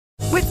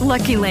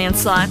Lucky Land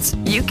Slots,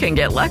 you can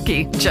get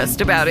lucky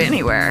just about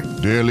anywhere.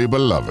 Dearly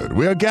beloved,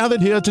 we are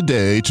gathered here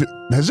today to...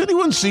 Has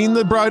anyone seen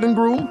the bride and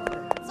groom?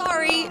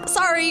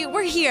 Sorry,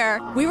 we're here.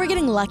 We were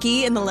getting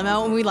lucky in the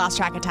limo and we lost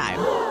track of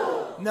time.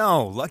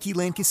 No, Lucky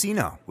Land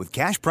Casino, with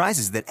cash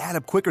prizes that add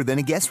up quicker than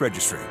a guest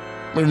registry.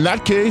 In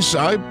that case,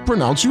 I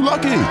pronounce you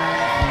lucky.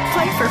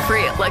 Play for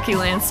free at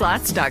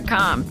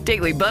LuckyLandSlots.com.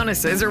 Daily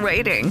bonuses are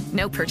waiting.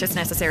 No purchase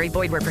necessary.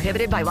 Void where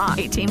prohibited by law.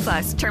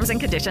 18+. Terms and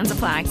conditions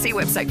apply. See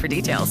website for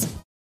details.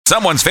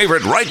 Someone's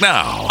favorite right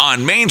now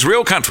on Maine's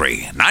Real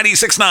Country,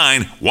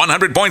 96.9,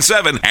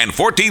 100.7, and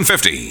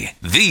 1450.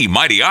 The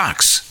Mighty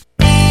Ox.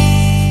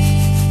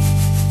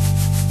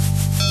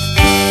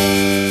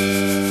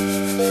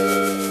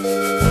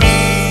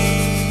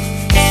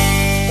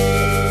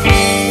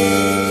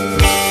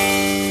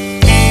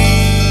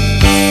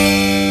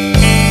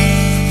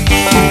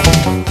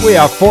 We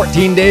are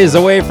 14 days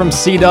away from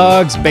Sea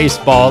Dogs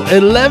baseball,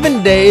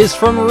 11 days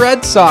from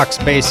Red Sox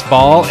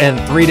baseball, and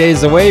 3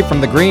 days away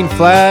from the green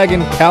flag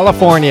in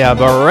California.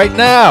 But right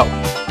now,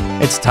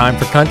 it's time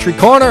for Country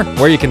Corner,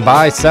 where you can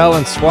buy, sell,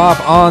 and swap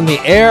on the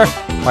air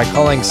by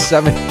calling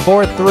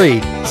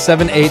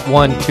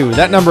 743-7812.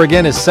 That number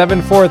again is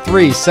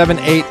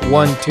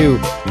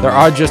 743-7812. There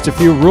are just a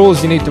few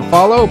rules you need to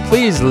follow.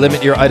 Please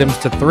limit your items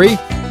to 3.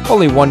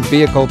 Only one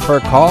vehicle per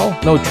call,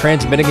 no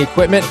transmitting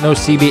equipment, no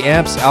CB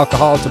amps,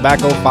 alcohol,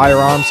 tobacco,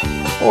 firearms,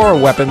 or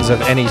weapons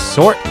of any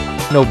sort,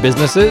 no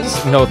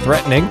businesses, no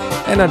threatening,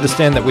 and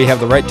understand that we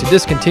have the right to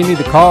discontinue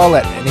the call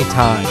at any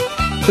time.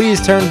 Please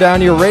turn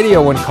down your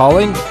radio when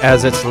calling,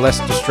 as it's less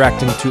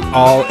distracting to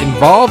all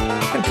involved.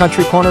 And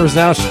Country Corner is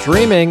now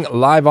streaming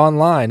live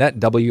online at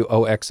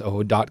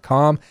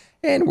WOXO.com.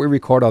 And we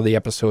record all the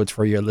episodes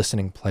for your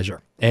listening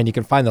pleasure. And you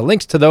can find the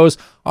links to those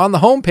on the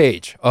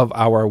homepage of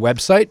our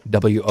website,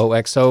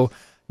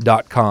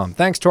 WOXO.com.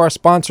 Thanks to our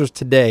sponsors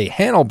today,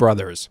 Hannell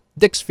Brothers,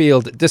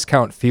 Dixfield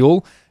Discount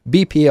Fuel,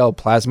 BPL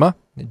Plasma,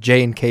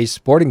 J&K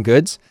Sporting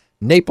Goods,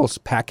 Naples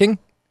Packing,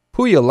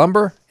 Puya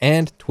Lumber,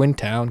 and Twin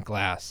Town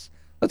Glass.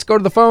 Let's go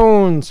to the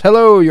phones.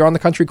 Hello, you're on the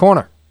Country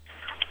Corner.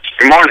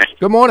 Good morning.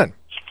 Good morning.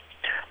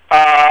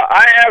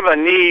 I have a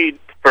need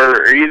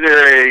for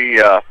either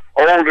a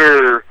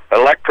older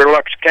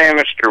Electrolux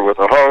canister with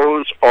a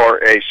hose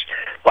or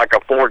like a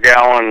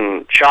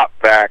 4-gallon shop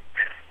vac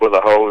with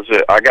a hose.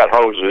 I got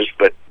hoses,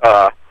 but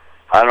I'm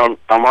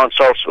on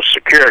Social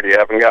Security. I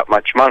haven't got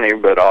much money,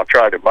 but I'll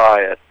try to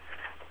buy it.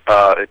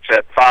 It's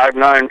at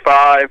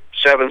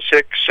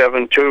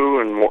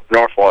 595-7672 in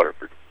North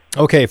Waterford.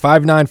 Okay,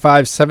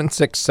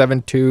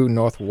 595-7672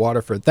 North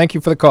Waterford. Thank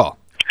you for the call.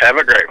 Have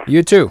a great one.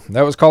 You too.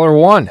 That was caller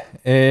 1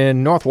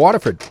 in North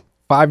Waterford.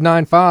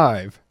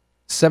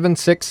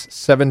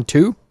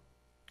 595-7672.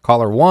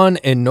 Caller 1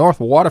 in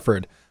North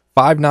Waterford.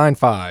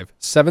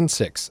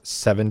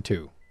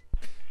 595-7672.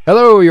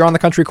 Hello, you're on the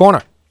Country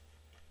Corner.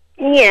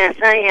 Yes,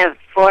 I have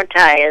 4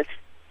 tires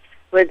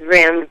with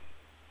rim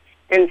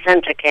and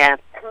center cap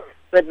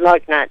with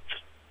lug nuts.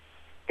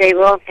 They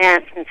will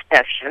pass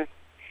inspection.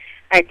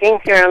 I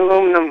think they're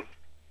aluminum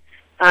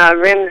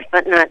rims,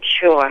 but not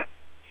sure.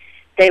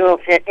 They will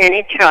fit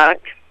any truck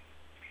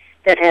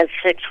that has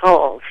 6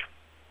 holes.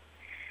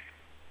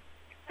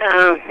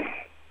 On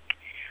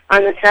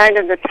the side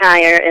of the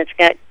tire, it's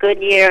got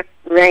Goodyear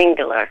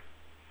Wrangler.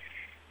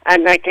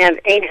 I'd like to have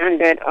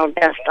 800 or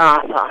best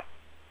offer.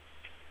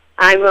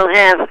 I will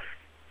have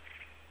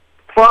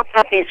 4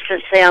 puppies for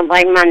sale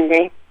by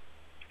Monday.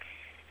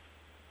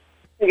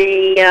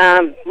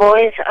 The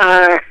boys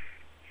are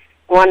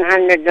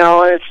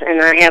 $100,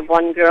 and I have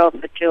 1 girl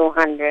for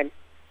 $200.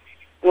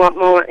 Want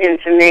more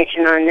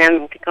information on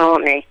them to call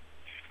me.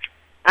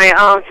 I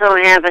also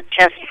have a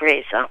chest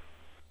freezer.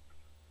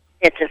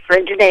 It's a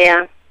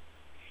Frigidaire,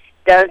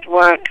 does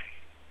work,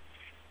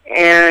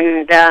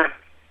 and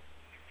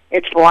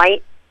it's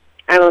white.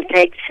 I will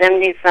take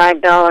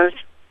 $75,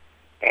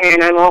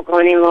 and I won't go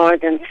any lower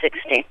than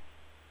 $60.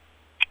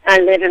 I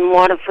live in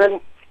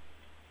Waterford.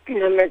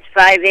 Number is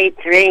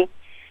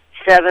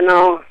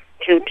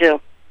 583-7022.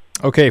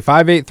 Okay,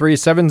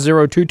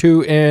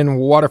 583-7022 in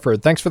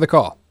Waterford. Thanks for the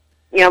call.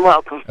 You're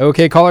welcome.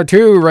 Okay, caller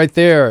 2 right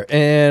there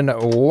in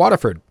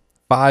Waterford.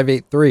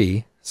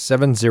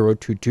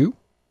 583-7022.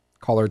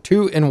 Caller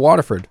 2 in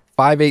Waterford.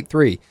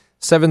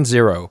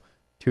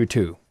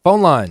 583-7022.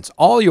 Phone lines,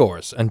 all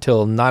yours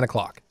until 9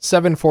 o'clock.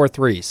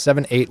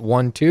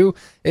 743-7812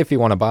 if you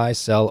want to buy,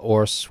 sell,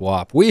 or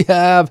swap. We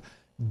have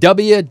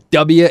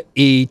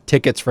WWE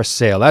tickets for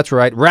sale. That's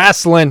right,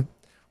 wrestling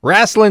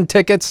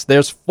tickets.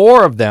 There's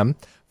 4 of them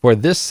for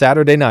this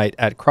Saturday night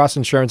at Cross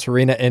Insurance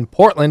Arena in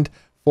Portland.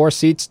 4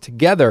 seats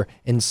together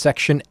in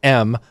Section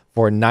M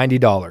for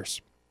 $90.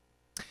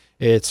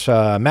 It's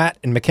Matt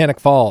in Mechanic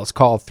Falls.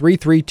 Call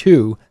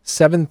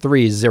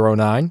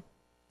 332-7309.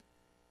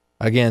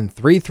 Again,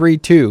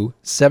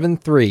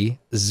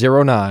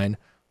 332-7309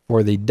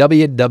 for the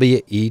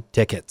WWE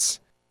tickets.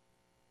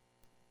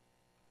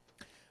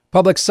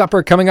 Public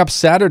supper coming up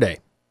Saturday,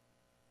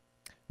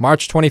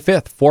 March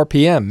 25th, 4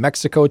 p.m.,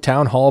 Mexico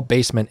Town Hall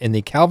basement in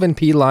the Calvin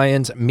P.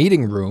 Lyons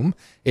meeting room.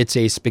 It's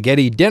a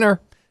spaghetti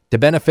dinner, to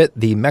benefit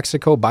the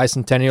Mexico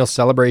Bicentennial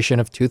Celebration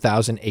of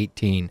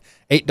 2018.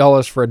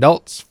 $8 for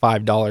adults,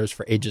 $5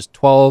 for ages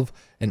 12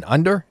 and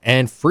under,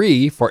 and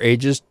free for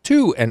ages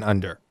 2 and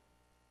under.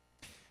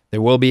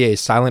 There will be a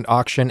silent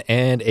auction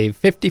and a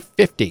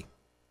 50-50.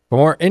 For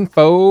more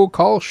info,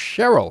 call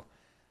Cheryl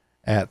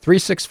at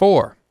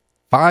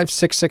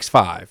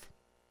 364-5665.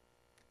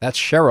 That's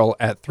Cheryl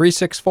at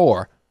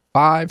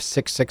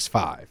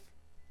 364-5665.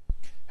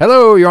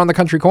 Hello, you're on the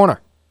Country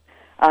Corner.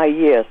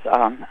 Yes,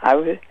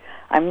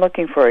 I'm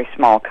looking for a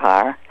small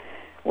car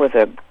with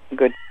a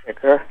good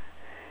sticker.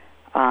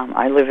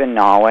 I live in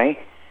Norway.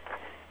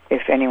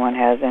 If anyone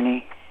has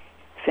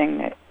anything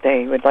that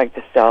they would like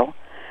to sell,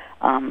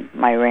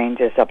 my range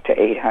is up to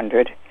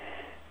 $800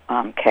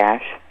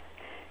 cash,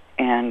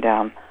 and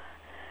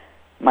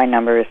my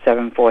number is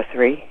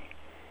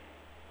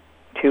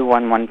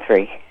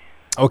 743-2113.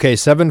 Okay,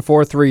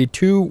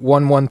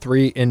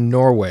 743-2113 in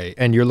Norway,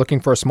 and you're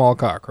looking for a small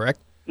car, correct?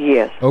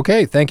 Yes.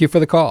 Okay, thank you for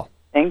the call.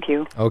 Thank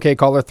you. Okay,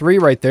 caller 3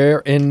 right there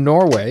in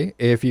Norway,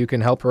 if you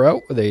can help her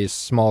out with a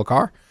small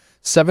car.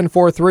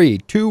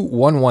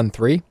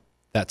 743-2113.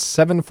 That's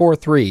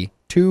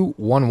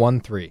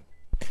 743-2113.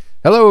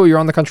 Hello, you're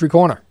on the Country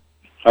Corner.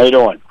 How you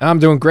doing? I'm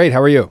doing great.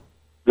 How are you?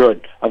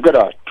 Good. I've got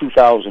a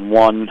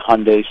 2001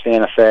 Hyundai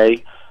Santa Fe.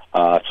 It's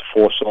a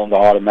 4-cylinder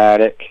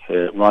automatic.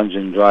 It runs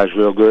and drives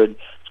real good.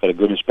 It's got a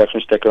good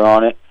inspection sticker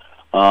on it.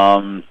 It's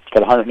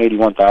got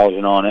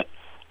 181,000 on it.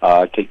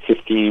 Take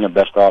 15, a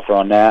best offer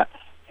on that.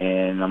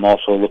 And I'm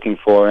also looking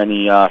for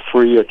any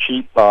free or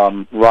cheap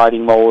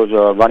riding mowers,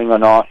 running or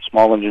not,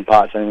 small engine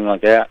parts, anything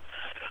like that.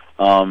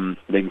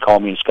 They can call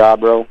me in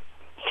Scarborough,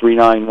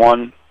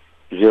 391-0903,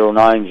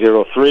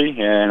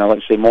 and I'd like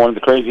to say morning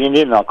to Crazy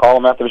Indian, and I'll call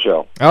them after the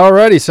show. All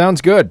righty, sounds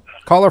good.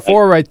 Caller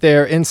 4 right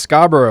there in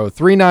Scarborough,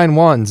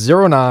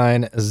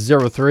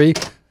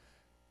 391-0903.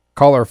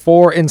 Caller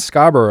 4 in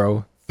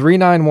Scarborough,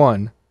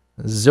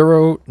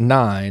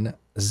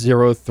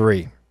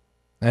 391-0903.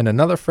 And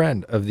another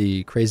friend of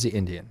the Crazy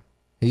Indian.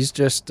 He's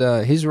just,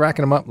 he's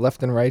racking them up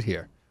left and right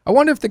here. I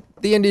wonder if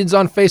the Indian's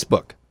on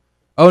Facebook.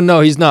 Oh,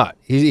 no, he's not.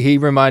 He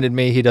reminded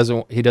me he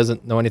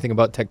doesn't know anything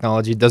about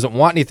technology, doesn't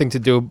want anything to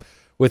do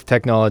with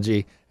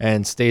technology,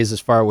 and stays as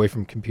far away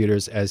from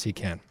computers as he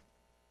can.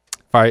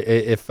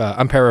 If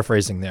I'm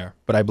paraphrasing there,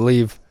 but I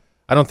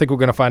don't think we're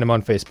going to find him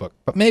on Facebook.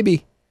 But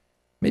maybe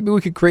we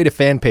could create a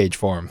fan page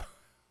for him.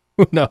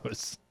 Who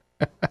knows?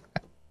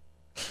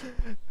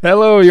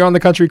 Hello, you're on the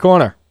Country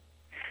Corner.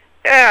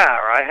 Yeah,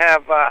 I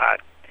have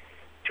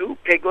 2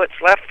 piglets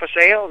left for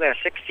sale. They're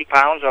 60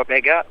 pounds or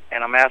bigger,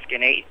 and I'm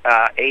asking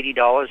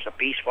 $80 a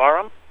piece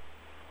for them.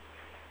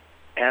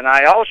 And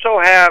I also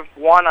have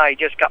one I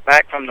just got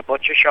back from the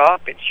butcher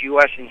shop. It's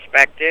U.S.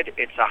 inspected.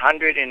 It's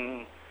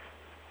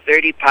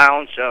 130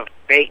 pounds of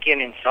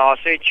bacon and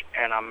sausage,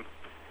 and I'm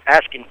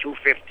asking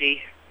 $250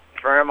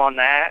 firm on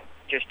that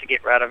just to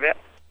get rid of it.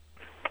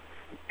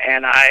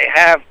 And I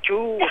have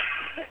 2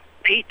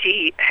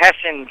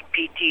 Hessen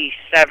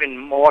PT7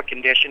 more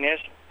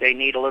conditioners. They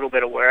need a little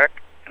bit of work,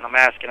 and I'm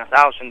asking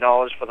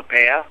 $1,000 for the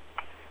pair.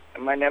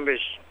 And my number is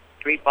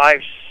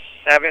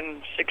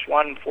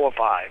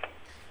 357-6145.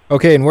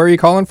 Okay, and where are you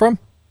calling from?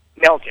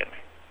 Milton.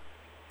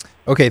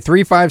 Okay,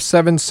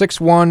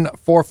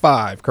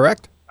 357-6145,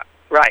 correct?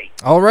 Right.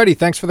 Alrighty,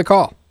 thanks for the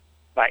call.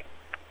 Bye.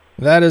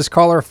 That is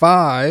caller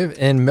 5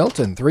 in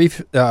Milton.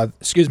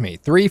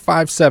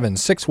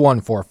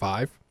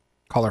 357-6145.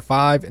 Caller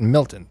 5 in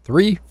Milton,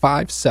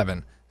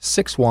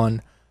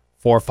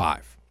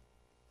 357-6145.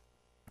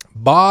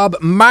 Bob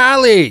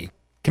Marley,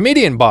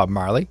 comedian Bob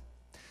Marley,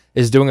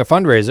 is doing a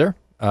fundraiser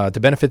to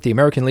benefit the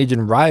American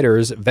Legion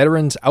Riders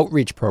Veterans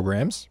Outreach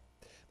Programs.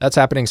 That's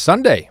happening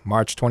Sunday,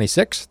 March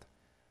 26th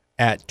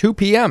at 2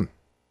 p.m.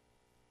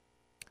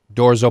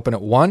 Doors open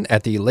at 1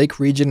 at the Lake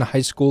Region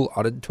High School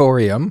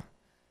Auditorium,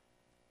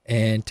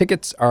 and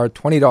tickets are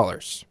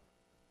 $20. So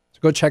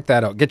go check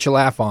that out. Get your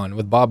laugh on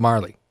with Bob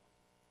Marley.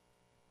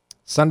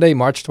 Sunday,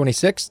 March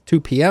 26th,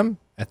 2 p.m.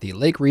 at the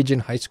Lake Region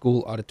High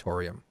School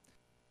Auditorium.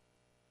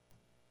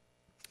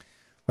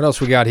 What else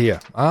we got here?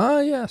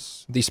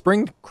 Yes, the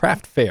Spring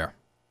Craft Fair,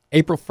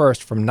 April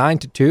 1st from 9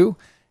 to 2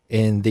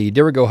 in the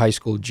Dirigo High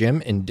School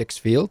gym in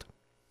Dixfield.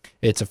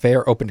 It's a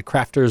fair open to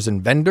crafters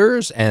and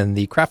vendors, and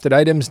the crafted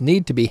items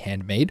need to be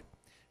handmade,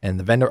 and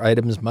the vendor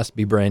items must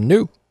be brand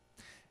new.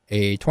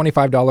 A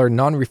 $25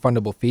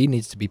 non-refundable fee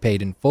needs to be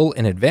paid in full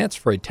in advance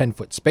for a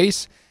 10-foot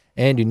space,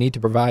 and you need to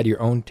provide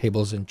your own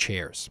tables and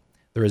chairs.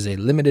 There is a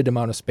limited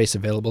amount of space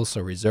available, so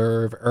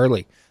reserve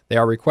early. They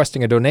are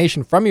requesting a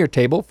donation from your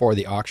table for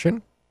the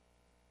auction,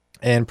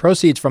 and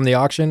proceeds from the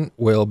auction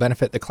will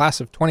benefit the class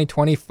of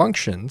 2020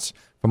 functions.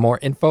 For more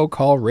info,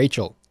 call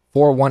Rachel,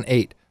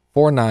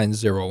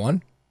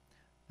 418-4901.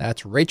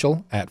 That's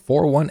Rachel at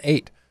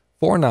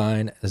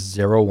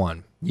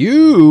 418-4901.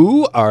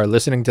 You are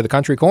listening to the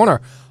Country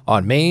Corner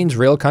on Maine's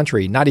Real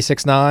Country,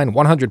 96.9,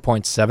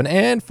 100.7,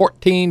 and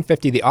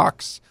 1450 The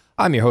Ox.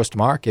 I'm your host,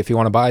 Mark. If you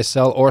want to buy,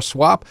 sell, or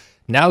swap,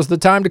 now's the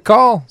time to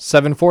call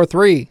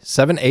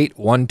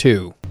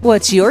 743-7812.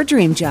 What's your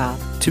dream job?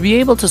 To be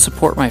able to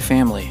support my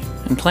family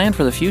and plan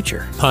for the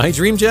future. My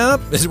dream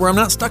job is where I'm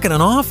not stuck in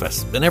an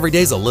office and every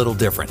day's a little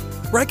different,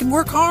 where I can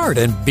work hard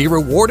and be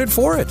rewarded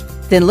for it.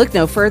 Then look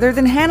no further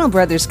than Hannell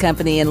Brothers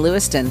Company in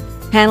Lewiston.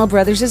 Hannell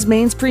Brothers is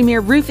Maine's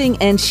premier roofing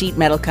and sheet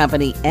metal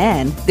company,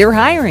 and they're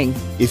hiring.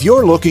 If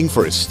you're looking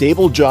for a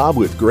stable job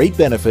with great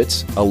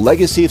benefits, a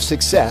legacy of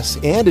success,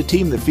 and a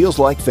team that feels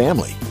like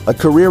family, a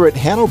career at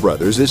Hannell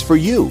Brothers is for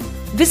you.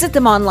 Visit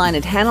them online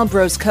at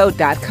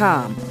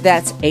HannelBrosCo.com.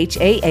 That's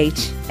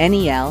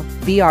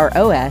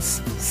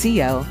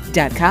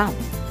HannelBrosCo.com.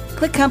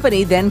 Click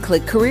Company, then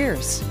click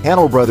Careers.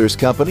 Hannell Brothers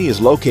Company is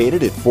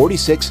located at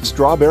 46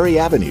 Strawberry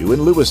Avenue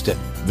in Lewiston.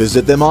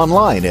 Visit them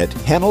online at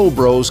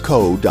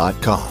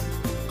HannelBrosCo.com.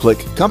 Click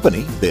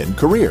Company, then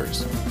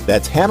Careers.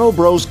 That's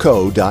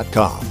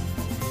HannelBrosCo.com.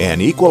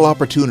 An equal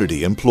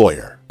opportunity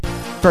employer.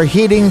 For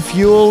heating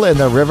fuel in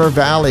the River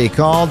Valley,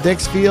 call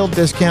Dixfield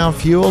Discount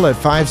Fuel at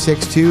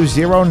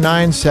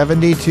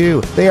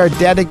 562-0972. They are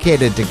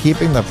dedicated to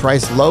keeping the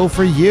price low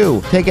for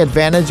you. Take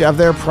advantage of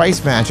their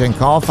price match and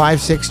call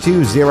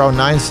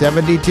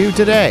 562-0972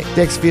 today.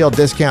 Dixfield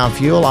Discount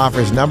Fuel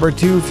offers number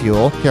 2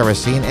 fuel,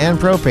 kerosene, and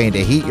propane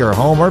to heat your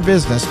home or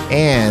business,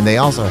 and they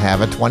also have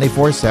a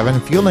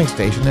 24/7 fueling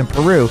station in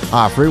Peru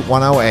off Route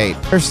 108.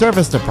 Their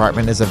service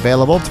department is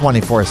available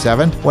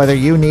 24/7, whether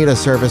you need a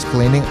service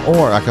cleaning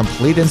or a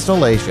complete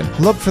installation.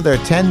 Look for their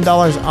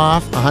 $10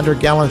 off 100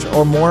 gallons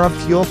or more of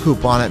fuel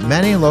coupon at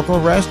many local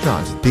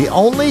restaurants. The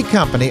only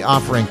company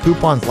offering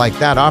coupons like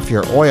that off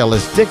your oil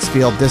is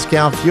Dixfield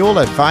Discount Fuel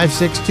at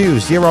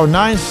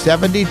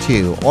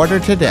 562-0972.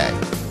 Order today.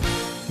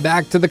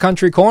 Back to the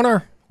Country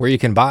Corner, where you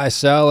can buy,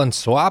 sell, and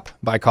swap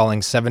by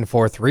calling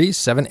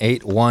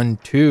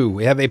 743-7812.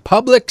 We have a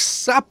public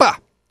supper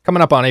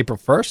coming up on April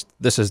 1st.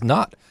 This is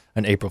not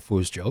an April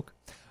Fool's joke.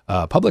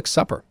 Public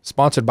supper,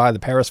 sponsored by the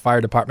Paris Fire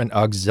Department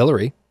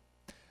Auxiliary,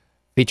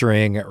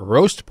 featuring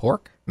roast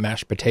pork,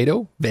 mashed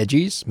potato,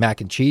 veggies,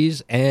 mac and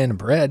cheese, and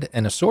bread,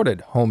 and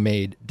assorted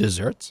homemade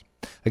desserts.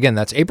 Again,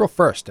 that's April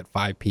 1st at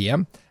 5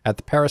 p.m. at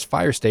the Paris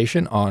Fire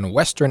Station on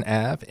Western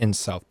Ave in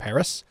South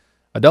Paris.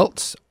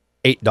 Adults,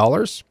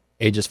 $8,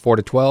 ages 4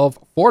 to 12,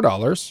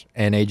 $4,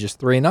 and ages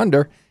 3 and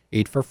under,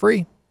 eat for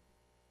free.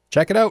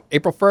 Check it out,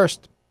 April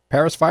 1st,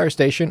 Paris Fire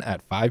Station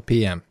at 5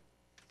 p.m.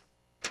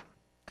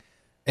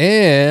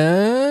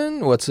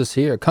 And what's this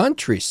here?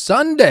 Country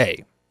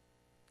Sunday.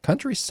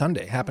 Country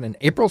Sunday happening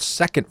April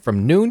 2nd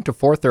from noon to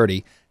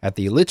 4:30 at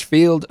the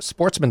Litchfield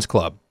Sportsman's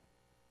Club.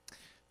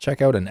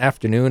 Check out an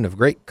afternoon of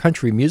great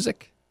country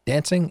music,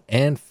 dancing,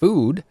 and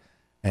food.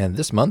 And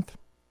this month,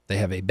 they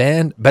have a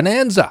band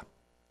bonanza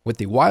with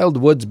the Wild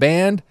Woods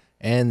Band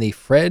and the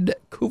Fred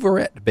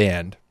Couverette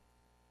Band.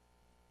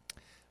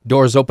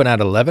 Doors open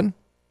at 11.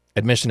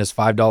 Admission is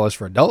 $5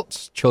 for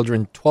adults.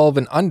 Children 12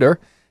 and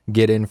under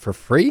get in for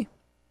free.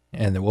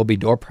 And there will be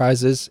door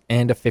prizes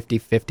and a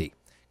 50-50.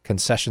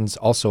 Concessions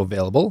also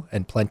available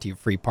and plenty of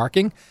free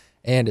parking,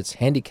 and it's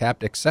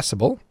handicapped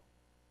accessible.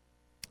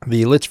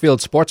 The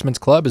Litchfield Sportsman's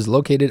Club is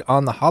located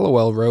on the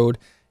Hollowell Road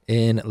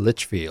in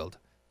Litchfield.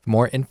 For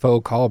more info,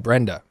 call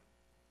Brenda.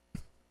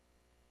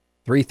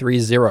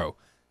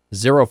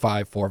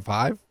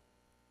 330-0545.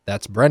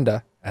 That's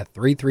Brenda at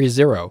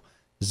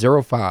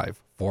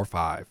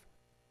 330-0545.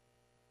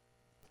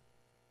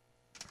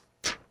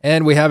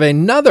 And we have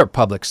another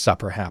public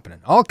supper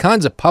happening. All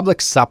kinds of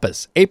public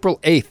suppers. April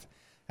 8th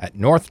at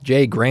North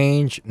J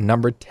Grange,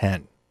 number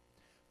 10.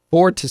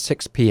 4 to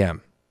 6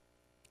 p.m.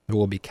 There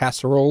will be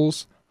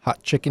casseroles,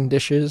 hot chicken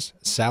dishes,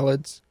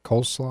 salads,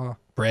 coleslaw,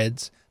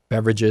 breads,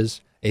 beverages,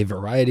 a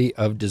variety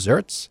of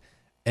desserts,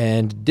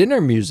 and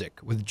dinner music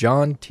with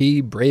John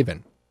T.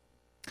 Braven.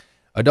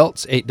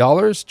 Adults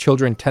 $8,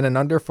 children 10 and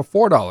under for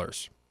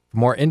 $4. For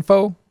more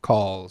info,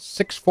 call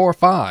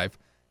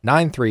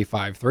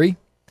 645-9353.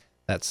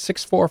 That's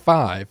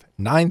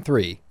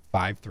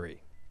 645-9353.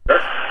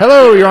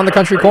 Hello, you're on the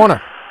Country Corner.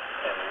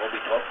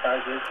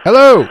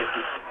 Hello.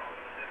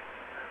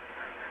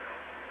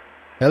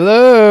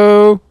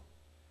 Hello.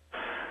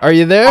 Are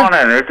you there? Good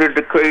morning, this is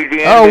the Crazy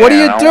Indian. Oh, what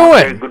are you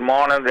doing? Good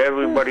morning to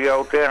everybody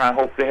out there, and I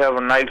hope they have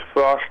a nice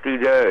frosty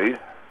day.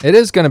 It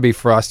is going to be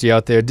frosty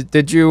out there.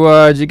 Did you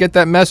get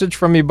that message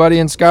from your buddy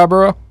in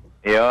Scarborough?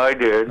 Yeah, I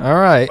did. All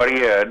right.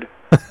 Buddy Ed.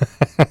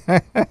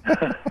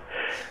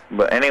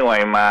 But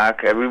anyway,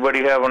 Mark, everybody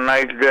have a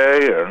nice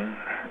day and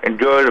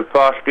enjoy the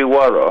frosty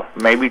weather.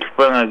 Maybe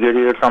spring will get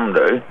here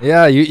someday.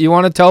 Yeah, you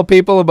want to tell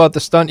people about the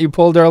stunt you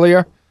pulled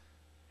earlier?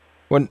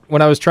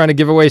 When I was trying to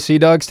give away Sea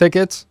Dogs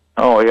tickets?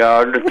 Oh, yeah,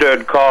 I was the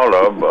third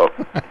caller, but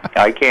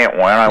I can't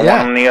win. I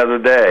won them the other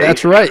day.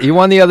 That's right. You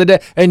won the other day.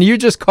 And you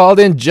just called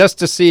in just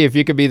to see if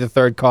you could be the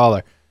third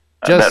caller.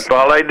 That's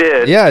all I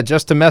did. Yeah,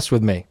 just to mess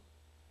with me.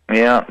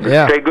 Yeah.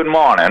 Say good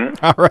morning.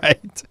 All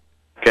right.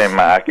 Okay,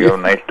 Mark, you have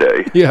a nice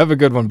day. You have a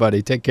good one,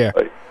 buddy. Take care.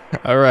 Bye.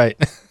 All right.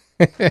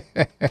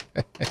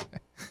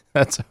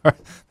 That's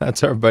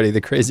our buddy,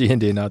 the Crazy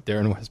Indian out there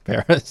in West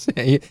Paris.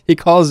 He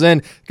calls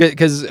in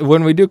because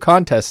when we do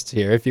contests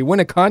here, if you win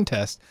a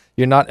contest,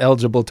 you're not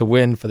eligible to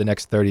win for the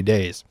next 30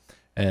 days.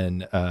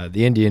 And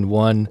the Indian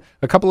won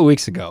a couple of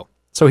weeks ago.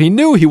 So he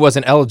knew he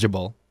wasn't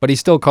eligible, but he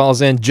still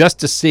calls in just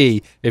to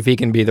see if he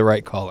can be the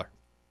right caller.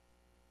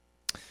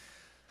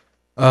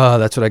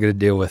 That's what I got to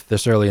deal with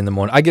this early in the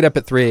morning. I get up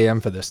at 3 a.m.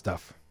 for this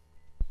stuff.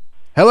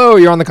 Hello,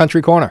 you're on the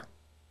Country Corner.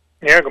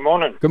 Yeah, good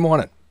morning. Good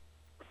morning.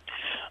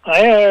 I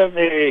have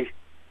a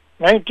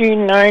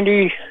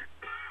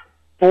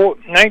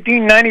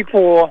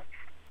 1994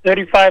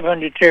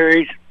 3500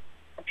 series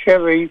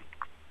Chevy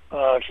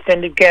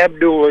extended cab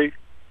dually.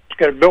 It's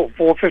got a built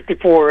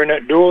 454 in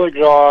it, dual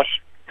exhaust.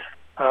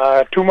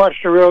 Too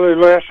much to really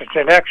list. It's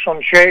in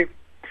excellent shape.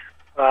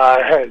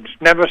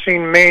 It's never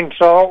seen main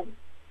salt.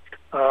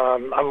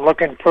 I'm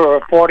looking for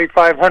a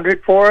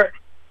 4500 for it.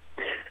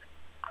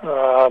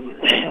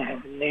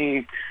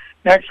 The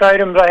next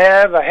items I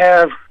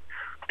have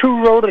 2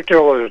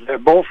 rototillers. They're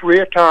both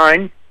rear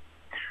tine.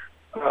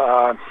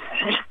 I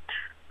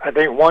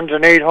think one's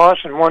an 8 horse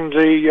and one's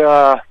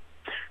a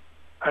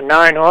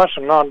 9 horse.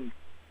 I'm not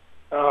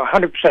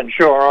 100%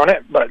 sure on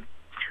it, but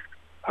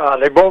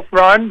they both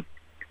run.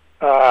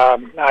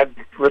 I've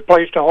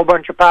replaced a whole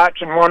bunch of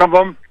parts in one of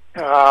them.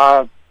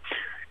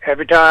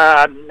 Every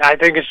time, I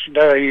think it's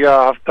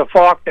the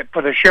fork that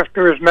for the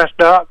shifter is messed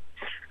up.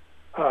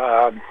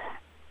 And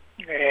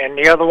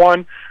the other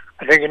one,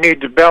 I think it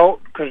needs a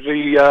belt because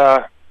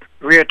the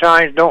rear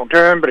tines don't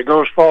turn, but it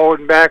goes forward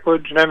and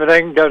backwards and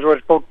everything. Does what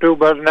it's supposed to do,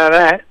 but doesn't have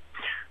that.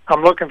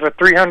 I'm looking for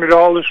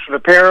 $300 for the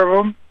pair of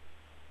them.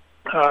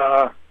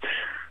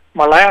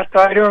 My last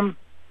item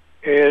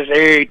is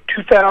a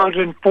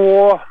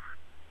 2004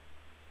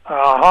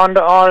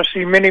 Honda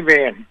Odyssey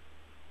minivan.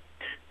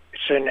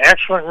 It's in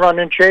excellent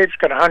running shape. It's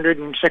got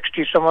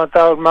 160 some odd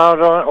thousand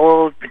miles on it.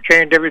 Oil's been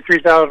changed every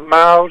 3,000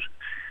 miles.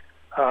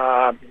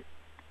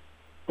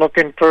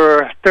 Looking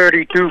for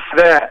 32 for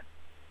that.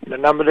 The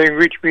number they can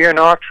reach me in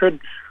Oxford,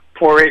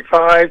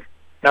 485-9444.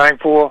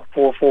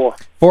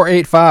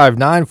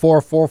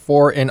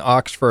 485-9444 in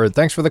Oxford.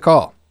 Thanks for the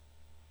call.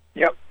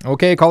 Yep.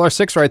 Okay, caller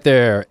 6 right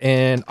there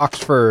in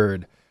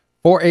Oxford,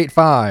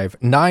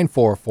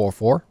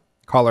 485-9444.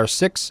 Caller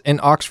 6 in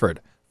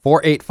Oxford,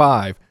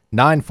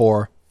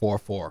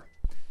 485-9444.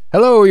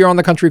 Hello, you're on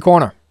the Country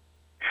Corner.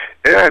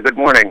 Yeah, good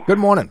morning. Good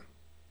morning.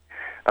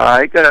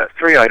 I got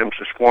 3 items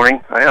this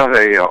morning. I have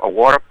a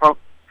water pump.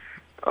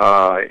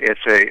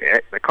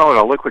 They call it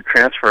a liquid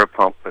transfer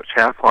pump. It's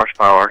half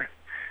horsepower.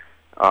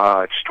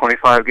 It's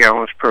 25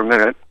 gallons per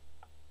minute.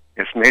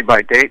 It's made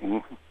by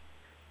Dayton,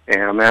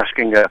 and I'm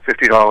asking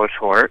 $50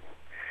 for it.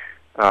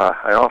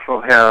 I also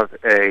have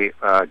a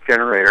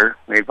generator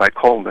made by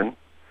Coleman.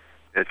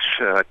 It's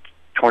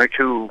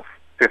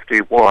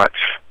 2250 watts,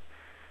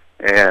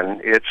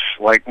 and it's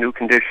like new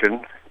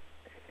condition,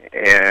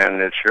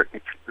 and it's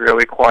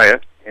really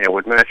quiet, and it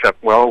would match up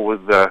well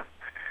with that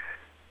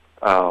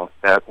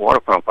water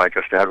pump I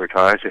just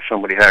advertised if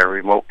somebody had a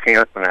remote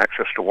camp and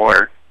access to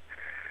water.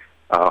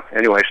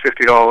 Anyways,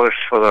 $50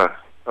 for the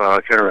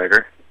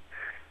generator.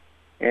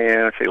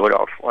 And let's see, what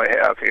else do I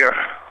have here?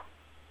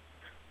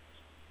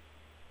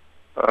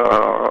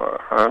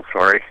 I'm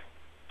sorry.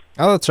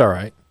 Oh, that's all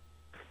right.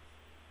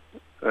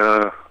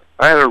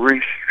 I have a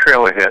Reese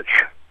trailer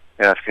hitch,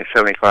 asking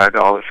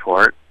 $75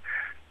 for it.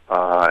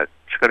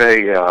 It's got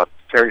a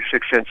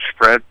 36-inch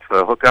spread for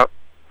the hookup.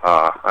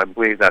 I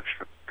believe that's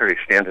a pretty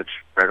standard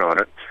spread on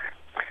it.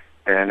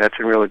 And that's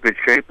in really good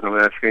shape, and I'm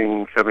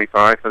asking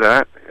 $75 for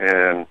that.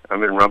 And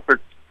I'm in Rumford,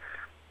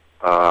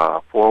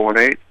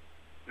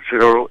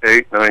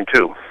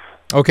 418-0892.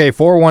 Okay,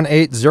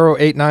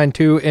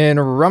 418-0892 in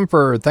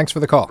Rumford. Thanks for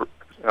the call.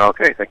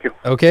 Okay, thank you.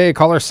 Okay,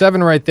 caller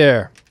 7 right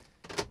there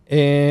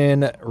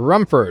in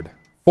Rumford,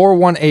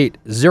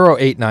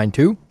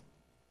 418-0892.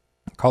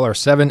 Caller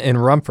 7 in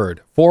Rumford,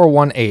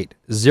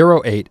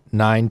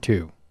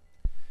 418-0892.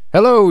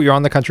 Hello, you're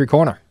on the Country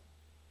Corner.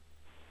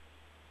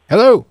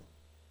 Hello.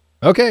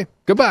 Okay,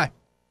 goodbye.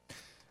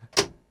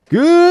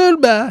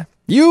 Goodbye.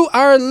 You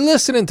are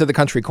listening to the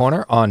Country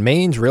Corner on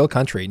Maine's Real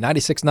Country,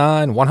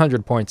 96.9,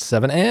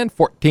 100.7, and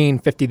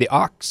 1450 The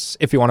Ox.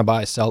 If you want to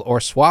buy, sell,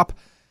 or swap,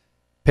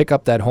 pick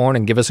up that horn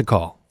and give us a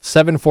call.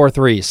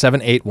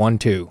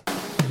 743-7812.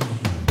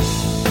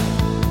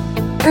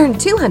 Earn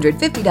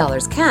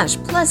 $250 cash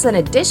plus an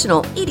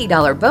additional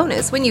 $80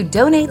 bonus when you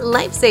donate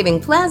life-saving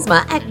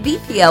plasma at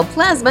BPL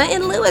Plasma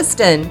in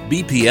Lewiston.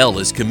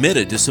 BPL is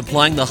committed to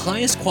supplying the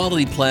highest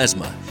quality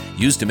plasma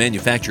used to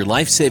manufacture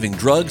life-saving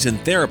drugs and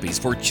therapies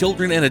for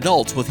children and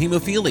adults with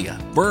hemophilia,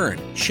 burn,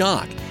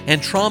 shock,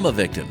 and trauma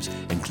victims,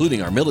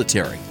 including our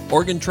military,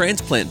 organ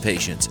transplant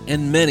patients,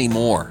 and many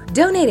more.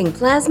 Donating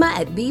plasma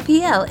at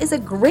BPL is a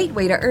great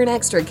way to earn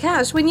extra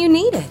cash when you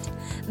need it.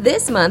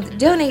 This month,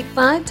 donate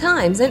 5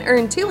 times and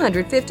earn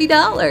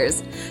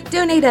 $250.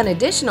 Donate an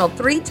additional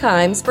 3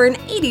 times for an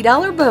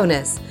 $80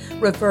 bonus.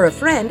 Refer a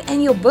friend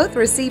and you'll both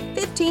receive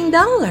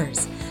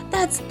 $15.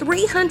 That's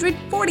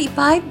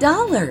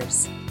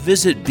 $345.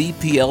 Visit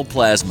BPL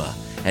Plasma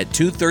at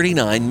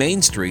 239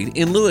 Main Street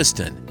in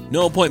Lewiston.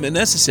 No appointment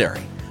necessary.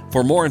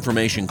 For more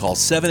information, call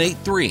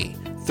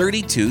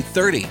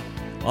 783-3230.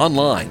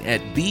 Online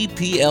at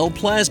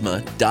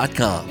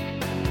bplplasma.com.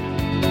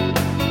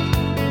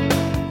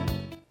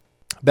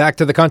 Back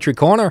to the Country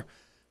Corner.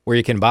 where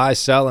you can buy,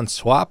 sell, and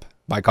swap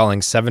by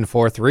calling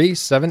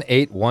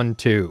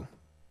 743-7812.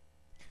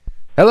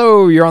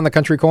 Hello, you're on the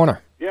Country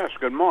Corner. Yes,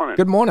 good morning.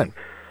 Good morning.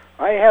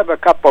 I have a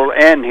couple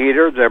end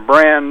heaters. They're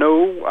brand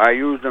new. I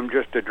use them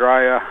just to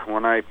dry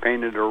when I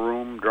painted a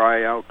room,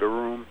 dry out the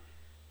room.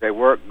 They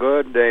work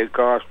good. They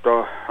cost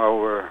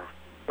over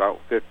about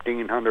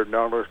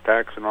 $1,500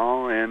 tax and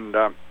all, and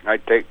I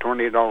take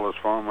 $20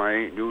 for them. I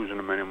ain't using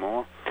them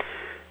anymore.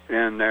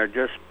 And they're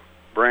just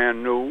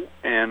brand new,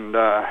 and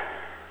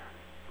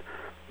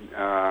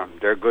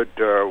they're good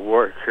to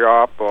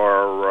workshop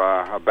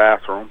or a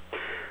bathroom.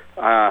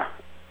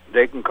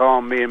 They can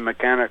call me in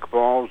Mechanic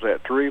Falls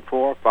at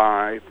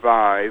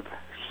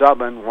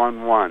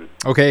 345-5711.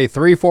 Okay,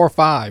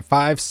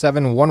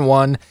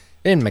 345-5711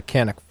 in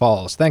Mechanic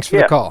Falls. Thanks for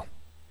the call.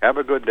 Have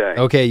a good day.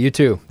 Okay, you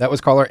too. That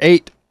was caller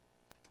 8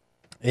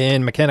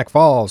 in Mechanic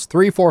Falls,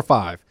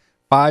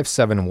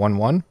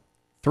 345-5711,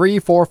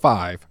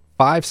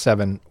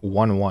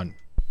 345-5711.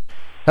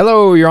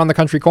 Hello, you're on the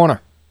Country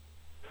Corner.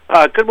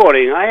 Good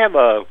morning. I have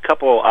a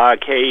couple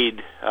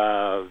arcade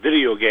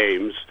video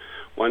games.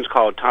 One's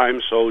called Time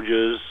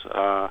Soldiers,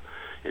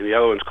 and the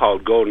other one's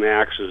called Golden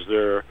Axes.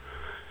 They're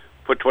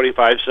put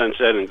 25 cents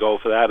in and go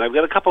for that. And I've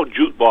got a couple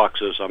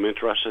jukeboxes I'm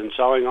interested in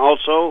selling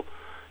also,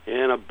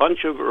 and a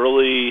bunch of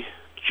early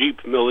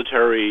Jeep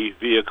military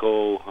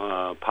vehicle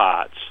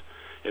parts,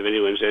 if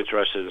anyone's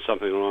interested in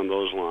something along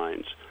those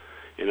lines.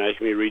 And I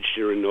can be reached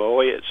here in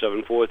Norway at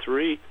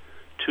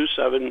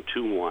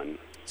 743-2721.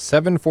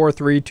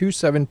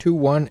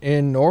 743-2721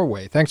 in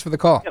Norway. Thanks for the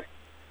call. Yep.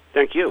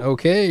 Thank you.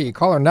 Okay,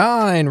 caller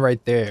 9 right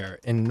there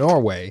in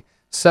Norway,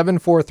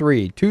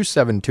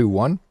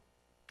 743-2721.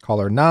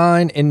 Caller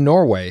 9 in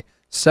Norway,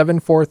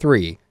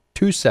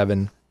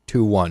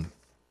 743-2721.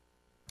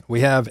 We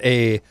have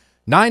a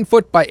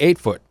 9-foot by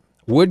 8-foot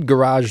wood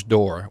garage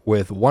door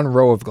with one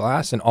row of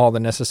glass and all the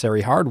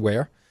necessary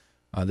hardware.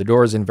 The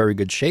door is in very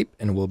good shape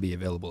and will be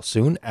available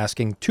soon,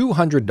 asking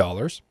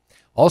 $200.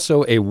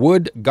 Also, a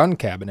wood gun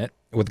cabinet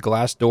with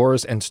glass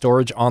doors and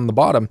storage on the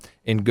bottom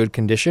in good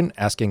condition,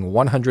 asking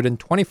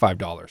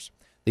 $125.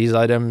 These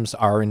items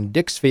are in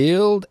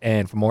Dixfield,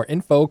 and for more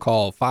info,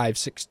 call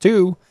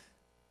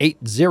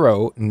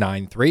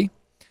 562-8093.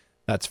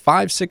 That's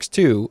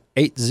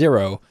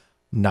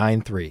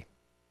 562-8093.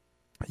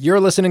 You're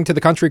listening to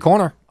the Country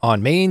Corner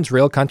on Maine's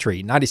Real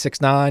Country,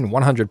 96.9,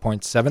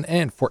 100.7,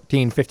 and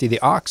 1450 The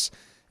Ox.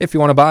 If you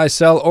want to buy,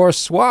 sell, or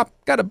swap,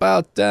 got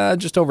about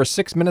just over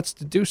 6 minutes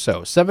to do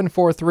so.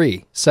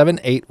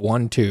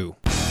 743-7812.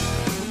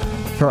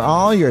 For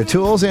all your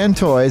tools and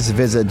toys,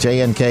 visit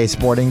J&K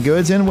Sporting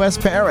Goods in West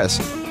Paris.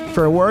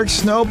 For work,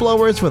 snow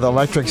blowers with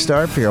electric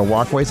start for your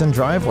walkways and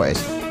driveways.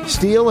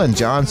 Steel and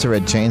John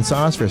Surratt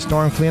chainsaws for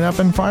storm cleanup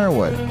and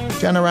firewood.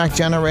 Generac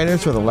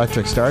generators with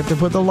electric start to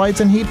put the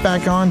lights and heat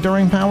back on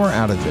during power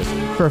outages.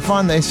 For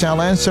fun, they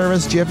sell and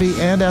service Jiffy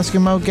and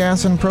Eskimo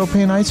gas and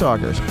propane ice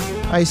augers.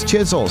 Ice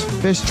chisels,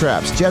 fish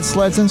traps, jet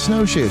sleds, and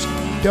snowshoes.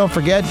 Don't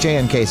forget,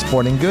 J&K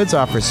Sporting Goods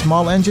offers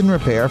small engine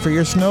repair for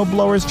your snow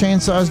blowers,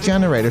 chainsaws,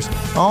 generators,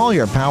 all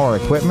your power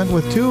equipment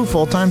with 2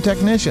 full-time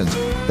technicians.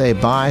 They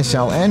buy,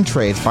 sell, and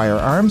trade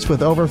firearms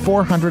with over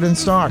 400 in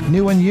stock,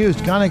 new and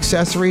used gun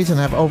accessories, and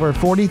have over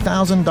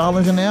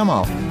 $40,000 in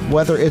ammo.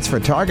 Whether it's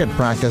for target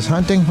practice,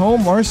 hunting,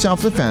 home, or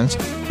self-defense,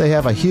 they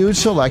have a huge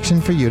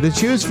selection for you to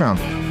choose from.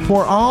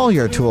 For all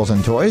your tools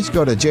and toys,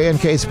 go to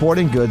J&K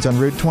Sporting Goods on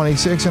Route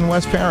 26 in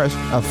West Paris,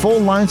 a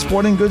full-line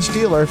sporting goods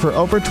dealer for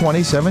over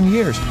 27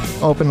 years.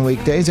 Open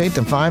weekdays 8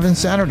 to 5 and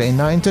Saturday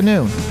 9 to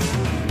noon.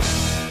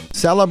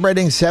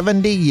 Celebrating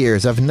 70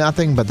 years of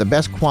nothing but the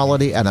best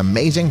quality at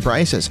amazing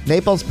prices,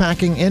 Naples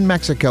Packing in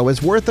Mexico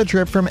is worth a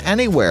trip from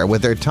anywhere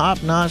with their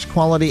top-notch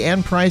quality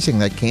and pricing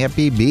that can't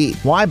be beat.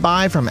 Why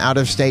buy from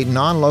out-of-state,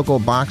 non-local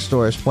box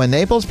stores when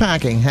Naples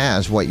Packing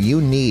has what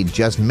you need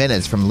just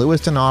minutes from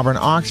Lewiston, Auburn,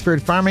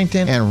 Oxford,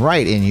 Farmington, and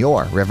right in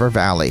your River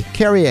Valley?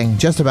 Carrying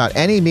just about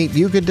any meat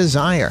you could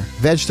desire,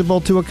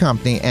 vegetable to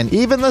accompany, and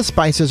even the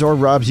spices or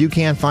rubs you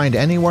can't find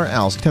anywhere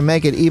else to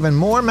make it even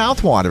more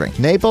mouth-watering.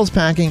 Naples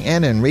Packing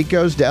and Enrico's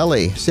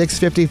Deli,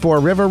 654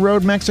 River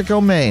Road, Mexico,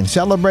 Maine,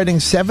 celebrating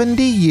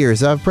 70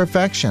 years of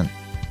perfection.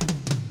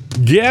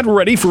 Get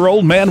ready for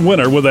Old Man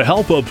Winter with the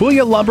help of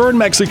Puya Lumber in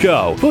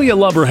Mexico. Puya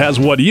Lumber has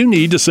what you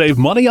need to save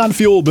money on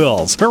fuel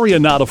bills. Hurry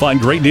in now to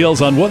find great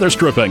deals on weather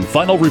stripping,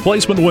 vinyl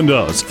replacement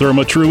windows,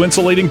 Therma-Tru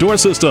insulating door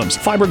systems,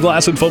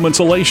 fiberglass and foam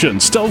insulation,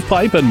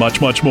 stovepipe, and much,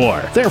 much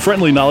more. Their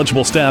friendly,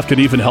 knowledgeable staff can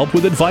even help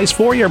with advice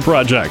for your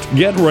project.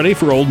 Get ready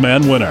for Old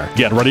Man Winter.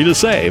 Get ready to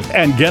save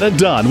and get it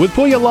done with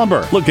Puya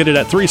Lumber, located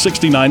at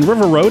 369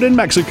 River Road in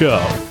Mexico.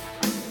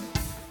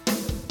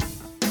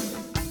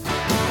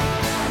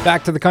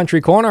 Back to the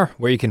Country Corner,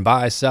 where you can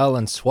buy, sell,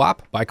 and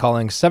swap by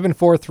calling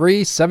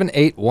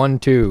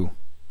 743-7812.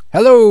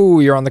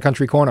 Hello, you're on the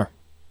Country Corner.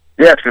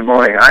 Yes, good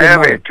morning. I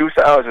have a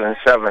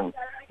 2007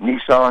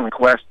 Nissan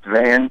Quest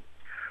van.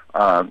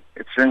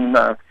 It's in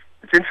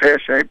fair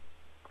shape.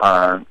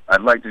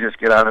 I'd like to just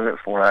get out of it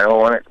for what I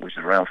owe on it, which is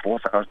around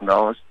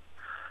 $4,000.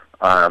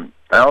 I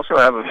also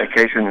have a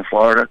vacation in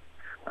Florida.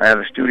 I have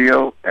a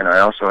studio, and I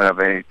also have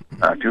a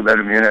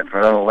 2-bedroom unit for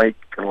another lake.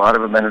 A lot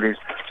of amenities.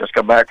 Just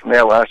got back from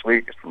there last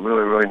week. It's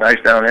really, really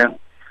nice down there.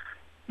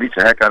 Beats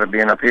the heck out of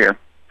being up here.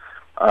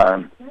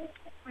 My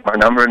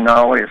number in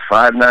Norway is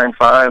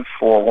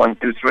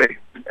 595-4123,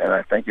 and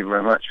I thank you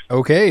very much.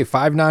 Okay,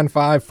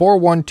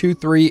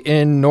 595-4123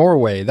 in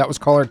Norway. That was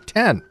caller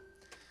 10.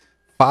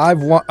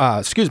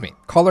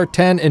 Caller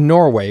 10 in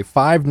Norway,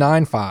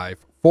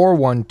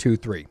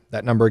 595-4123.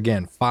 That number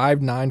again,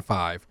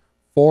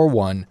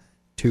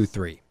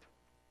 595-4123.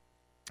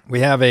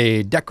 We have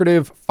a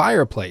decorative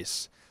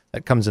fireplace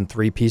that comes in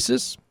 3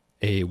 pieces,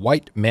 a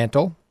white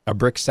mantle, a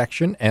brick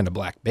section, and a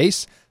black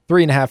base,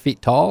 3.5 feet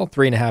tall,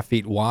 3.5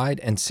 feet wide,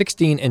 and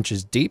 16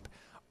 inches deep.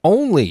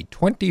 Only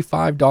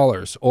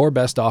 $25 or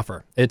best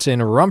offer. It's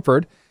in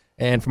Rumford,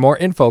 and for more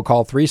info,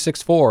 call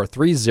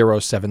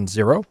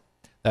 364-3070.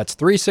 That's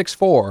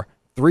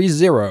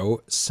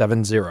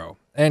 364-3070.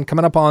 And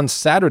coming up on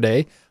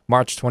Saturday,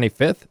 March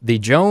 25th, the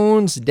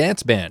Jones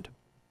Dance Band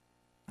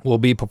will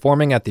be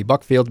performing at the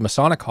Buckfield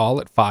Masonic Hall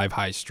at 5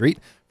 High Street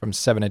from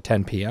 7 to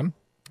 10 p.m.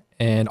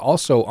 And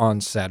also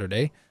on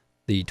Saturday,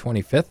 the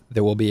 25th,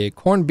 there will be a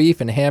corned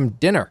beef and ham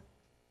dinner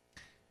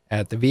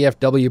at the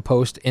VFW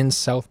Post in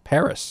South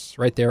Paris,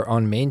 right there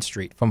on Main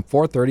Street from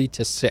 4:30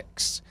 to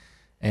 6.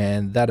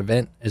 And that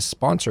event is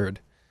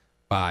sponsored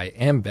by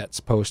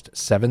AmVets Post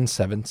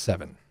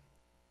 777.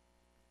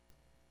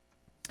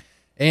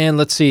 And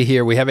let's see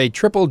here. We have a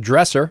triple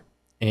dresser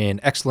in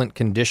excellent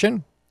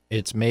condition.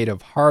 It's made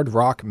of hard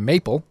rock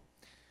maple.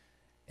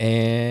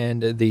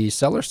 And the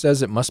seller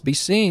says it must be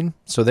seen.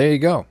 So there you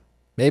go.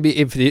 Maybe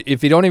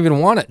if you don't even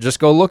want it, just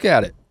go look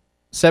at it.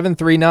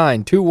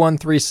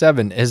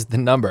 739-2137 is the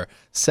number.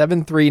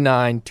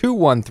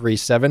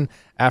 739-2137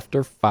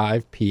 after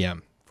 5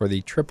 p.m. for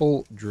the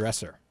triple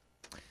dresser.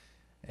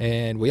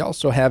 And we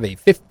also have a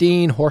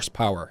 15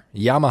 horsepower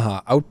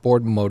Yamaha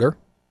outboard motor,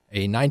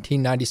 a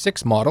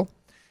 1996 model.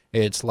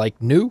 It's like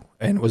new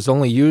and was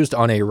only used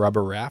on a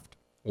rubber raft.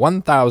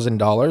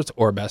 $1,000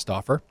 or best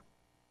offer.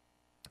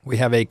 We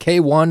have a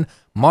K1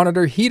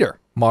 monitor heater,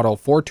 model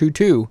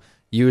 422,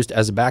 used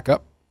as a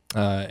backup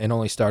and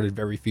only started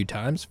very few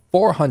times.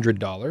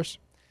 $400.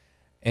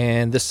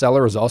 And this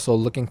seller is also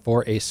looking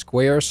for a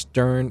square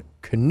stern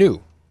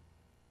canoe.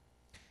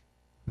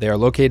 They are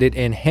located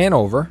in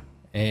Hanover.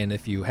 And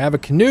if you have a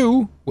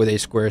canoe with a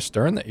square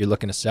stern that you're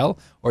looking to sell,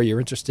 or you're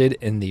interested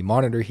in the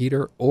monitor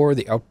heater or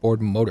the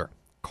outboard motor,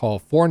 call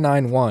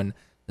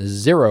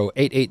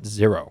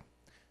 491-0880.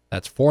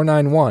 That's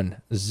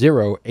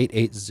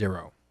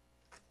 491-0880.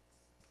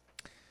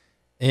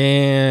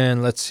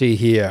 And let's see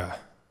here.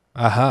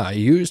 A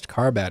used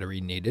car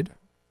battery needed.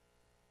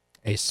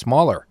 A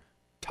smaller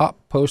top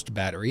post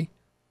battery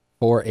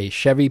for a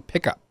Chevy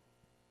pickup.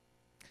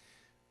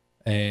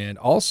 And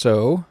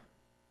also,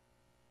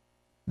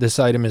 this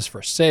item is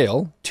for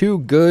sale. 2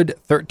 good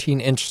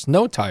 13-inch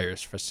snow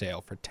tires for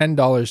sale for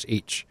 $10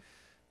 each.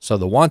 So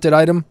the wanted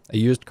item, a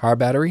used car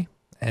battery,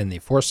 and the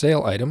for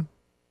sale item,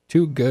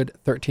 2 good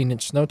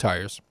 13-inch snow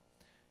tires.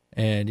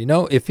 And, you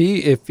know, if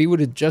he would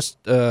have just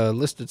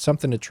listed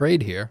something to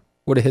trade here,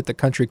 would have hit the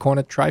Country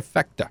Corner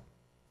trifecta.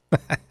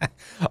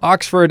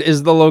 Oxford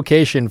is the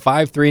location,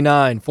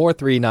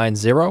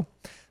 539-4390.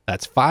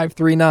 That's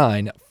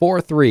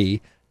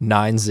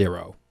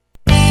 539-4390.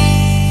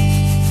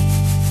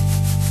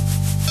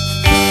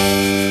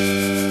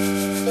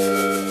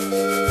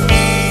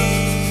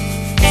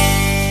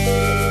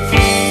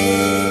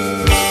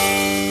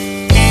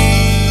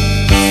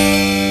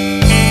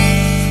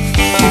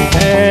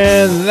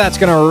 And that's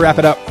going to wrap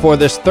it up for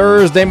this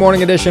Thursday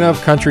morning edition of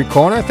Country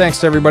Corner. Thanks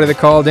to everybody that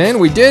called in.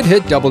 We did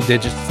hit double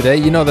digits today.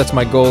 You know that's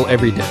my goal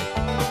every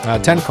day.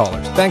 10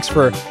 callers. Thanks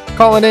for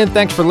calling in.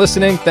 Thanks for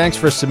listening. Thanks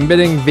for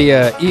submitting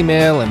via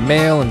email and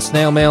mail and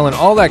snail mail and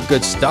all that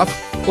good stuff.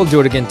 We'll do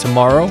it again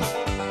tomorrow.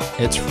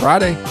 It's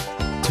Friday.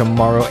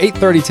 Tomorrow,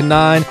 8:30 to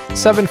 9,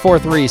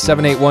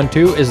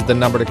 743-7812 is the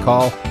number to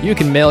call. You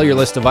can mail your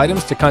list of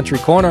items to Country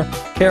Corner,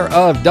 care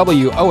of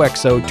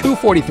WOXO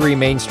 243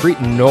 Main Street,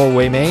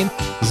 Norway, Maine,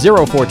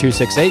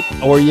 04268,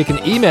 or you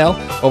can email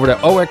over to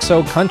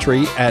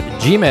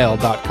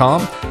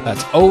oxocountry@gmail.com.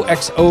 That's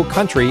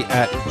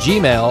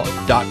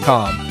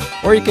oxocountry@gmail.com.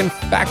 Or you can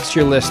fax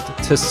your list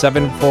to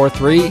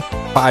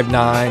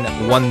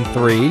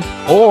 743-5913,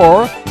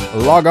 or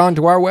log on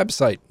to our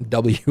website,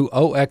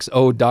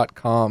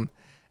 woxo.com.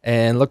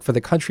 and look for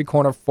the Country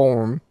Corner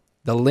forum.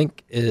 The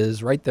link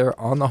is right there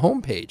on the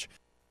homepage.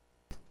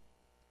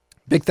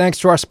 Big thanks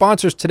to our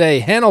sponsors today,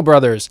 Hanel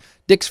Brothers,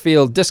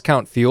 Dixfield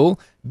Discount Fuel,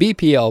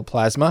 BPL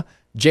Plasma,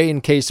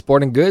 J&K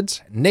Sporting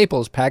Goods,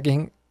 Naples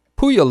Packing,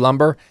 Puya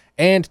Lumber,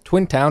 and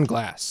Twin Town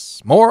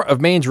Glass. More of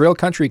Maine's Real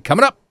Country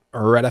coming up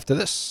right after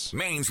this.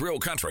 Maine's Real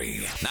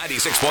Country,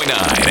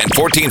 96.9 and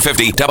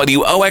 1450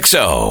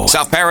 WOXO,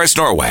 South Paris,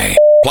 Norway.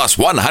 Plus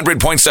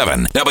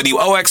 100.7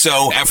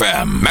 WOXO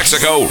FM,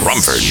 Mexico,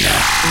 Rumford.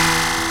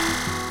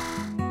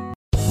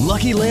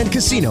 Lucky Land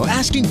Casino,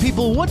 asking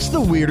people, what's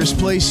the weirdest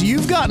place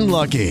you've gotten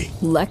lucky?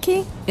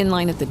 Lucky? In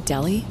line at the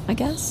deli, I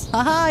guess?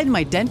 Aha, in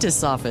my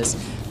dentist's office.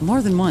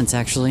 More than once,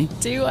 actually.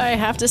 Do I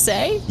have to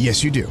say?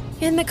 Yes, you do.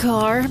 In the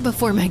car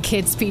before my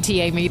kids'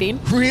 PTA meeting.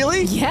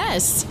 Really?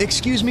 Yes.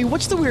 Excuse me,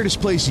 what's the weirdest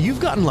place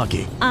you've gotten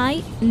lucky?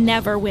 I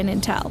never win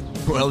and tell.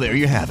 Well, there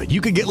you have it. You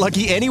can get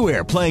lucky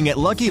anywhere, playing at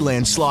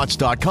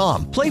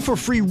LuckyLandSlots.com. Play for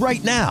free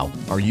right now.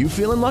 Are you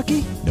feeling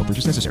lucky? No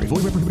purchase necessary.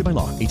 Void where prohibited by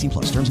law. 18+.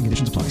 Terms and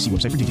conditions apply. See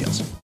website for details.